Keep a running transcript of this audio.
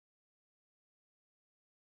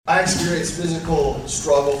I experienced physical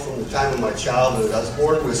struggle from the time of my childhood. I was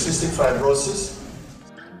born with cystic fibrosis.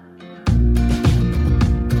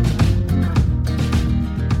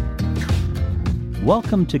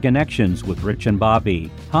 Welcome to Connections with Rich and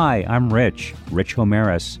Bobby. Hi, I'm Rich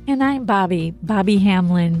Homeris. And I'm Bobby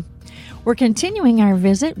Hamlin. We're continuing our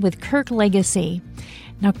visit with Kirk Legacy.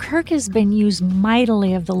 Now, Kirk has been used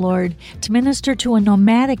mightily of the Lord to minister to a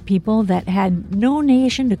nomadic people that had no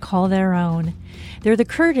nation to call their own. They're the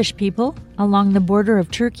Kurdish people along the border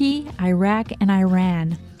of Turkey, Iraq, and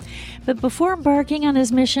Iran. But before embarking on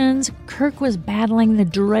his missions, Kirk was battling the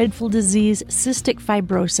dreadful disease cystic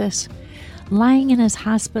fibrosis, lying in his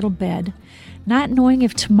hospital bed, not knowing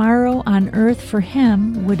if tomorrow on earth for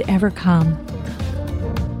him would ever come.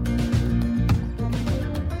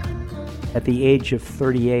 At the age of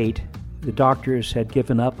 38, the doctors had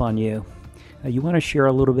given up on you. You want to share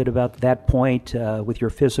a little bit about that point with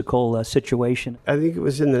your physical situation? I think it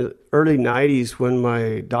was in the early 90s when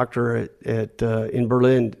my doctor in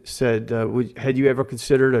Berlin said, had you ever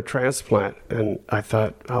considered a transplant? And I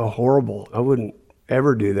thought, how horrible. I wouldn't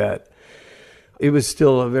ever do that. It was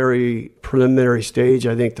still a very preliminary stage.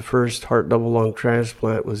 I think the first heart double lung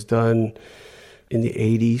transplant was done in the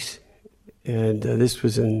 80s. And this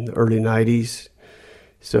was in the early 90s.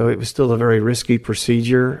 So it was still a very risky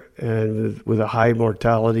procedure and with a high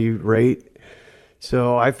mortality rate.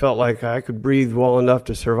 So I felt like I could breathe well enough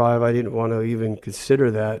to survive. I didn't want to even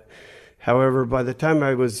consider that. However, by the time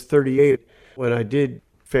I was 38, when I did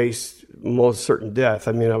face most certain death,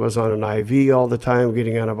 I mean, I was on an IV all the time,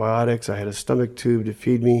 getting antibiotics. I had a stomach tube to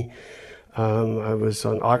feed me. I was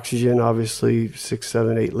on oxygen, obviously, 6,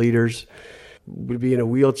 7, 8 liters. Would be in a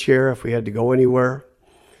wheelchair if we had to go anywhere.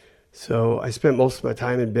 So I spent most of my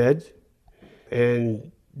time in bed,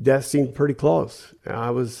 and death seemed pretty close.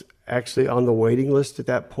 I was actually on the waiting list at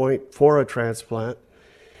that point for a transplant,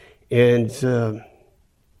 and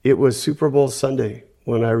it was Super Bowl Sunday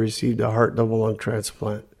when I received a heart double lung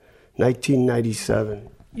transplant, 1997.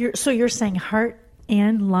 So you're saying heart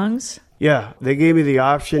and lungs? Yeah, they gave me the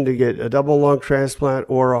option to get a double lung transplant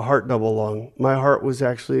or a heart double lung. My heart was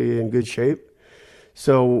actually in good shape.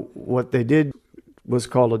 So what they did was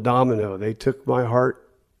called a domino. They took my heart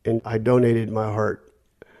and I donated my heart.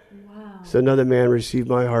 Wow. So another man received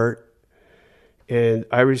my heart and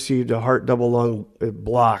I received a heart double lung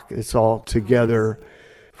block. It's all together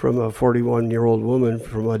from a 41-year-old woman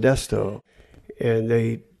from Modesto. And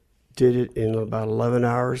they did it in about 11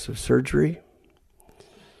 hours of surgery.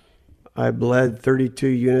 I bled 32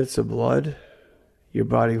 units of blood. Your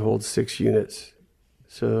body holds 6 units.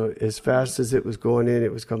 So as fast as it was going in,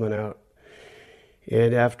 it was coming out.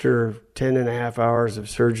 And after 10 and a half hours of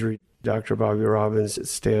surgery, Dr. Bobby Robbins at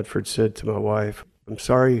Stanford said to my wife, I'm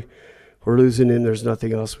sorry, we're losing him. There's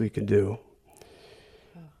nothing else we can do.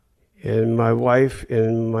 And my wife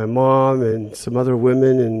and my mom and some other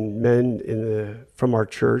women and men from our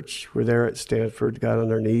church were there at Stanford, got on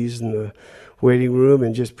their knees in the waiting room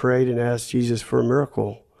and just prayed and asked Jesus for a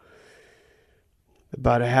miracle.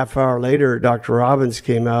 About a half hour later, Dr. Robbins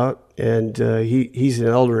came out, and he's an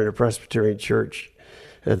elder in a Presbyterian church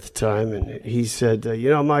at the time, and he said,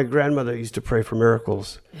 my grandmother used to pray for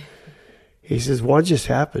miracles. He says, one just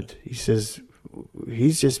happened. He says,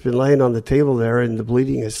 he's just been laying on the table there, and the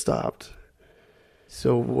bleeding has stopped.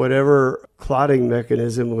 So whatever clotting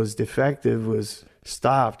mechanism was defective was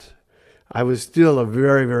stopped. I was still a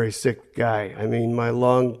very, very sick guy. I mean, my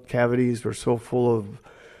lung cavities were so full of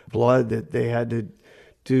blood that they had to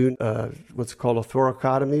do what's called a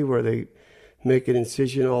thoracotomy, where they make an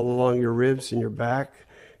incision all along your ribs and your back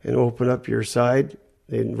and open up your side.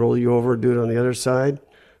 They'd roll you over and do it on the other side.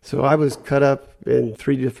 So I was cut up in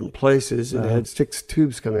 3 different places and had 6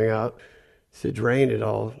 tubes coming out to drain it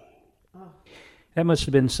all. That must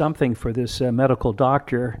have been something for this medical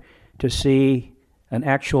doctor to see an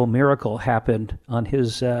actual miracle happen on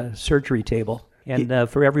his surgery table. And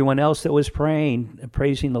for everyone else that was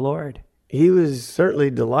praising the Lord. He was certainly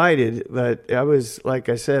delighted, but I was, like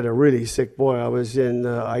I said, a really sick boy. I was in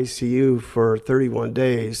ICU for 31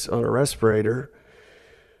 days on a respirator.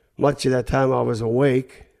 Much of that time I was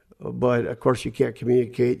awake, but of course you can't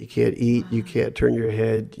communicate, you can't eat, you can't turn your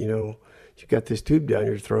head, you got this tube down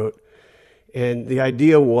your throat. And the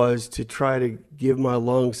idea was to try to give my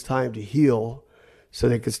lungs time to heal so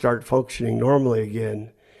they could start functioning normally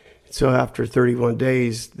again. So after 31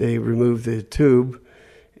 days, they removed the tube,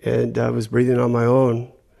 and I was breathing on my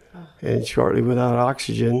own, and shortly without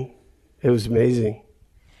oxygen. It was amazing.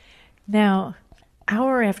 Now,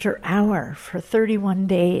 hour after hour for 31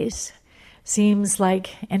 days seems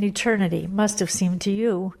like an eternity. Must have seemed to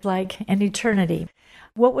you like an eternity.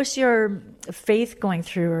 What was your faith going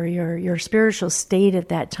through, or your spiritual state at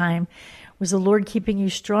that time? Was the Lord keeping you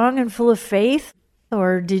strong and full of faith?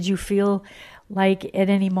 Or did you feel like at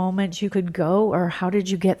any moment you could go? Or how did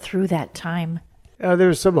you get through that time? There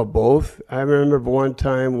was some of both. I remember one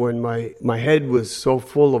time when my head was so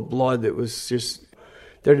full of blood that was just,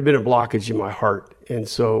 there had been a blockage in my heart. And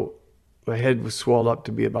so my head was swelled up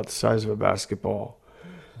to be about the size of a basketball.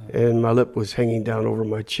 And my lip was hanging down over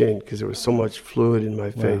my chin because there was so much fluid in my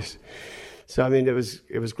face. So, I mean, it was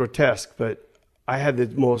grotesque, but I had the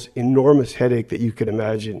most enormous headache that you could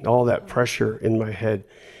imagine, all that pressure in my head.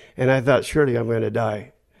 And I thought, surely I'm going to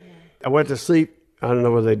die. I went to sleep. I don't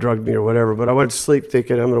know whether they drugged me or whatever, but I went to sleep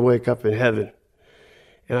thinking I'm going to wake up in heaven.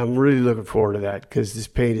 And I'm really looking forward to that because this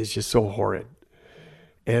pain is just so horrid.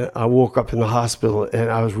 And I woke up in the hospital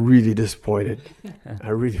and I was really disappointed.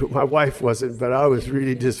 My wife wasn't, but I was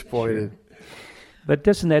really disappointed. But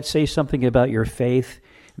doesn't that say something about your faith,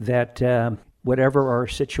 that whatever our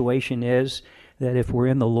situation is, that if we're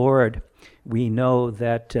in the Lord, we know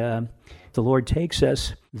that the Lord takes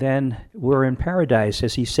us, then we're in paradise.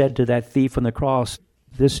 As he said to that thief on the cross,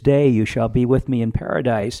 this day you shall be with me in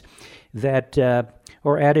paradise. That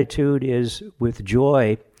our attitude is with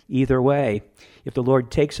joy either way. If the Lord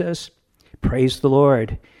takes us, praise the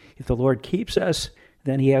Lord. If the Lord keeps us,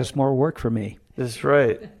 then he has more work for me. That's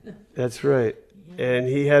right. That's right. And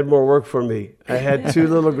he had more work for me. I had 2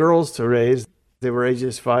 little girls to raise. They were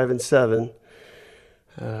ages 5 and 7.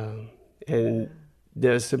 And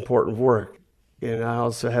that's important work. And I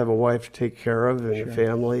also have a wife to take care of and a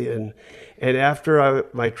family. And after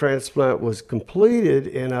my transplant was completed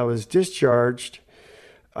and I was discharged,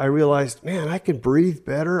 I realized, man, I can breathe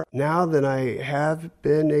better now than I have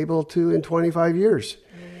been able to in 25 years.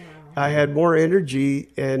 I had more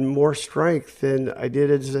energy and more strength than I did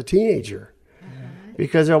as a teenager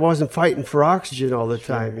because I wasn't fighting for oxygen all the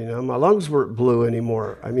time. You know, my lungs weren't blue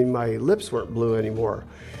anymore. I mean, my lips weren't blue anymore.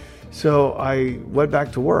 So I went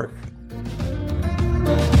back to work.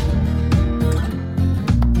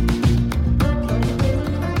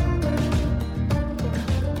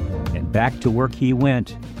 Back to work he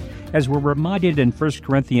went. As we're reminded in 1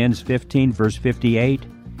 Corinthians 15, verse 58,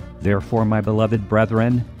 therefore, my beloved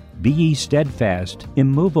brethren, be ye steadfast,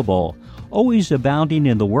 immovable, always abounding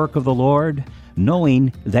in the work of the Lord,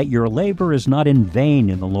 knowing that your labor is not in vain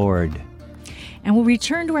in the Lord. And we'll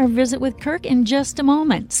return to our visit with Kirk in just a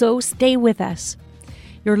moment, so stay with us.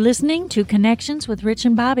 You're listening to Connections with Rich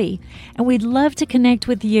and Bobby, and we'd love to connect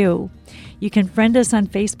with you. You can friend us on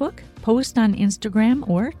Facebook, post on Instagram,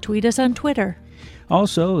 or tweet us on Twitter.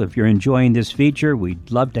 Also, if you're enjoying this feature, we'd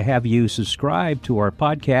love to have you subscribe to our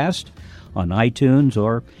podcast on iTunes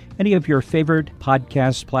or any of your favorite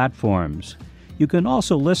podcast platforms. You can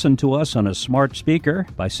also listen to us on a smart speaker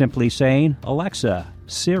by simply saying, Alexa,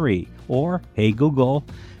 Siri, or Hey Google,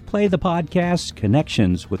 play the podcast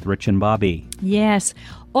Connections with Rich and Bobby. Yes.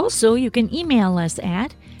 Also, you can email us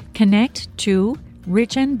at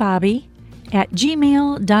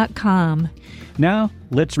connecttorichandbobby@gmail.com. Now,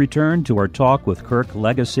 let's return to our talk with Kirk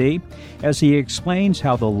Legacy as he explains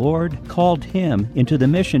how the Lord called him into the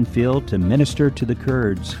mission field to minister to the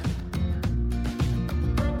Kurds.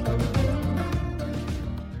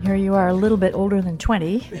 Here you are, a little bit older than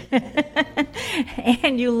 20,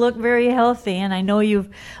 and you look very healthy, and I know you've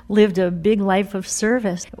lived a big life of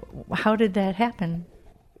service. How did that happen?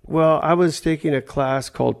 Well, I was taking a class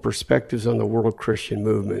called Perspectives on the World Christian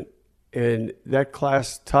Movement. And that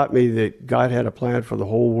class taught me that God had a plan for the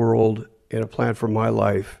whole world and a plan for my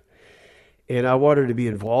life. And I wanted to be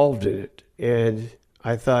involved in it. And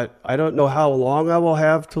I thought, I don't know how long I will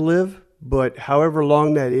have to live, but however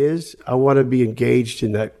long that is, I want to be engaged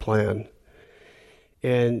in that plan.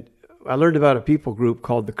 And I learned about a people group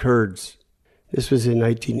called the Kurds. This was in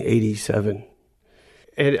 1987.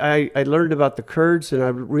 And I learned about the Kurds, and I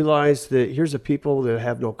realized that here's a people that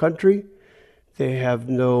have no country. They have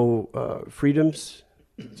no freedoms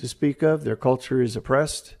to speak of. Their culture is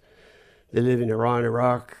oppressed. They live in Iran,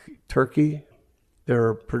 Iraq, Turkey.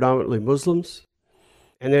 They're predominantly Muslims.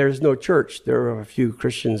 And there is no church. There are a few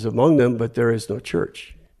Christians among them, but there is no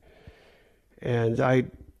church. And I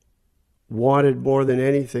wanted more than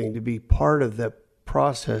anything to be part of that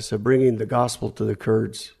process of bringing the gospel to the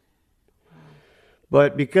Kurds.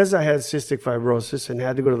 But because I had cystic fibrosis and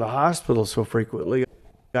had to go to the hospital so frequently,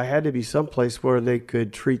 I had to be someplace where they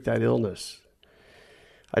could treat that illness.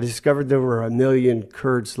 I discovered there were 1 million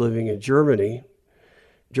Kurds living in Germany.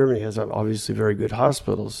 Germany has obviously very good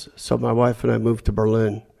hospitals. So my wife and I moved to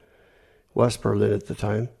Berlin, West Berlin at the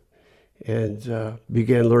time, and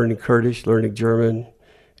began learning Kurdish, learning German,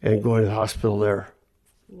 and going to the hospital there.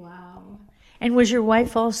 Wow. And was your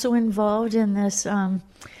wife also involved in this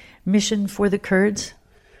mission for the Kurds?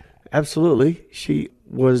 Absolutely. She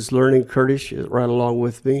was learning Kurdish right along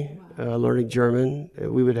with me, learning German.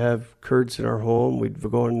 We would have Kurds in our home. We'd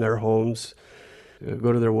go in their homes,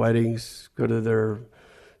 go to their weddings, go to their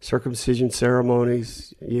circumcision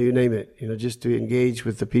ceremonies, you name it, just to engage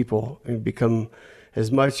with the people and become,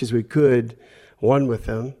 as much as we could, one with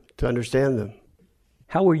them to understand them.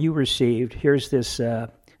 How were you received? Here's this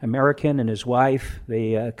American and his wife.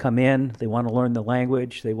 They come in, they want to learn the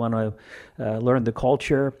language, they want to learn the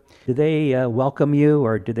culture. Do they welcome you,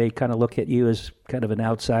 or do they kind of look at you as kind of an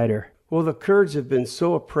outsider? Well, the Kurds have been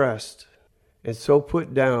so oppressed and so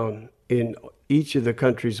put down in each of the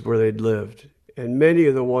countries where they'd lived. And many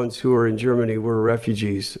of the ones who were in Germany were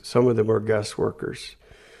refugees. Some of them were guest workers.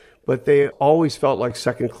 But they always felt like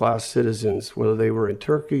second-class citizens, whether they were in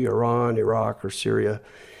Turkey, Iran, Iraq, or Syria.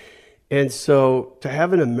 And so to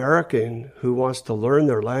have an American who wants to learn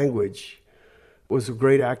their language was a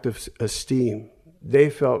great act of esteem. They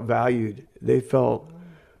felt valued. They felt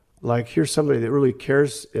like, here's somebody that really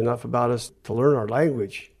cares enough about us to learn our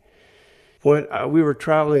language. When we were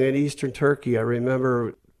traveling in eastern Turkey, I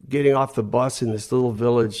remember getting off the bus in this little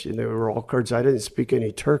village, and they were all Kurds. I didn't speak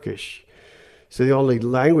any Turkish. So the only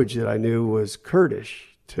language that I knew was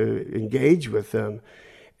Kurdish, to engage with them.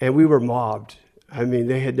 And we were mobbed. I mean,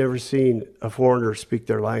 they had never seen a foreigner speak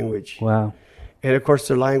their language. Wow. And of course,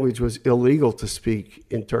 their language was illegal to speak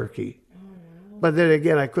in Turkey. But then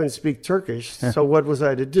again, I couldn't speak Turkish, so what was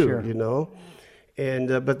I to do, Sure.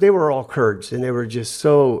 And but they were all Kurds, and they were just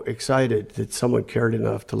so excited that someone cared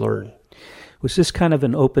enough to learn. Was this kind of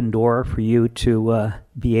an open door for you to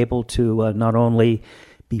be able to not only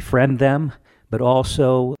befriend them, but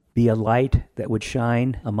also be a light that would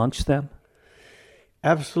shine amongst them?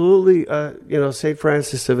 Absolutely. St.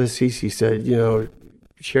 Francis of Assisi said,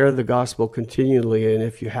 share the gospel continually, and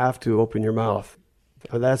if you have to, open your mouth.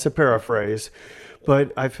 That's a paraphrase.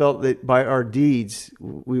 But I felt that by our deeds,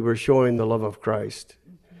 we were showing the love of Christ.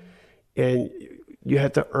 And you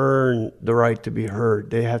have to earn the right to be heard.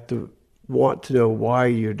 They have to want to know why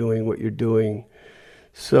you're doing what you're doing.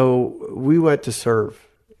 So we went to serve.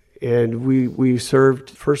 And we served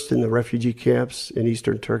first in the refugee camps in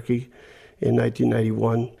eastern Turkey in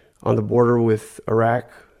 1991 on the border with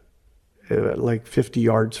Iraq, like 50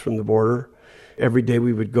 yards from the border. Every day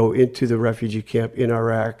we would go into the refugee camp in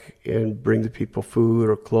Iraq and bring the people food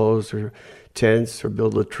or clothes or tents or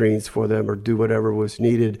build latrines for them or do whatever was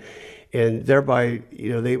needed. And thereby,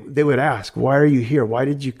 they would ask, why are you here? Why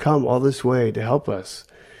did you come all this way to help us?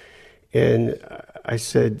 And I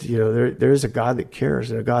said, there is a God that cares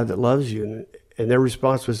and a God that loves you. And their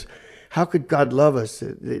response was, how could God love us?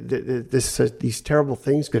 These terrible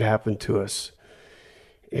things could happen to us.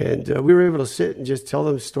 And we were able to sit and just tell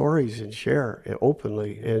them stories and share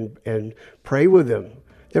openly and pray with them.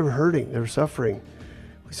 They were hurting. They were suffering.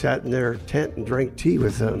 We sat in their tent and drank tea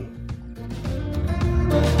with them.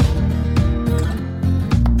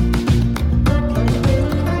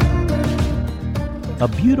 A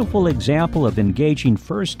beautiful example of engaging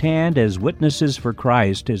firsthand as witnesses for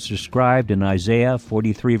Christ is described in Isaiah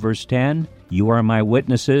 43, verse 10. You are my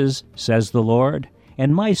witnesses, says the Lord,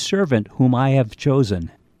 and my servant whom I have chosen.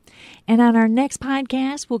 And on our next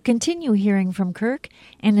podcast, we'll continue hearing from Kirk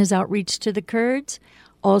and his outreach to the Kurds.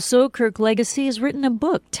 Also, Kirk Legacy has written a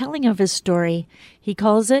book telling of his story. He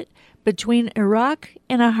calls it Between Iraq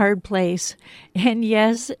and a Hard Place. And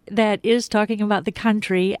yes, that is talking about the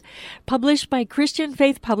country, published by Christian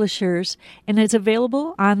Faith Publishers, and it's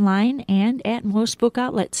available online and at most book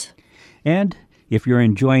outlets. And if you're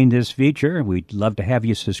enjoying this feature, we'd love to have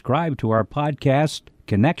you subscribe to our podcast,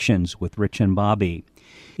 Connections with Rich and Bobby.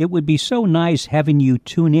 It would be so nice having you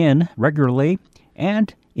tune in regularly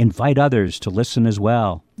and invite others to listen as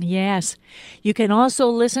well. Yes. You can also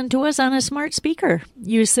listen to us on a smart speaker.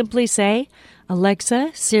 You simply say,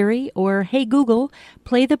 Alexa, Siri, or Hey Google,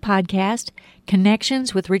 play the podcast,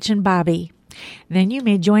 Connections with Rich and Bobby. Then you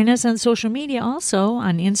may join us on social media also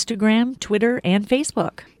on Instagram, Twitter, and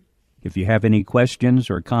Facebook. If you have any questions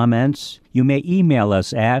or comments, you may email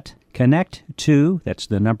us at connect2, that's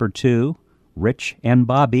the number 2, Rich and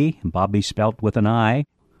Bobby spelt with an I,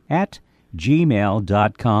 at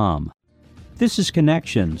gmail.com. This is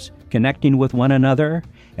Connections, connecting with one another,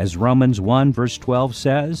 as Romans 1 verse 12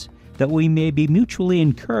 says, that we may be mutually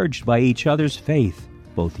encouraged by each other's faith,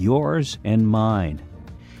 both yours and mine.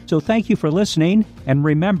 So thank you for listening, and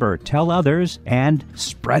remember, tell others and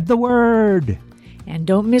spread the word. And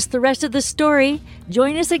don't miss the rest of the story.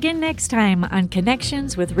 Join us again next time on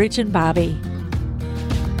Connections with Rich and Bobby.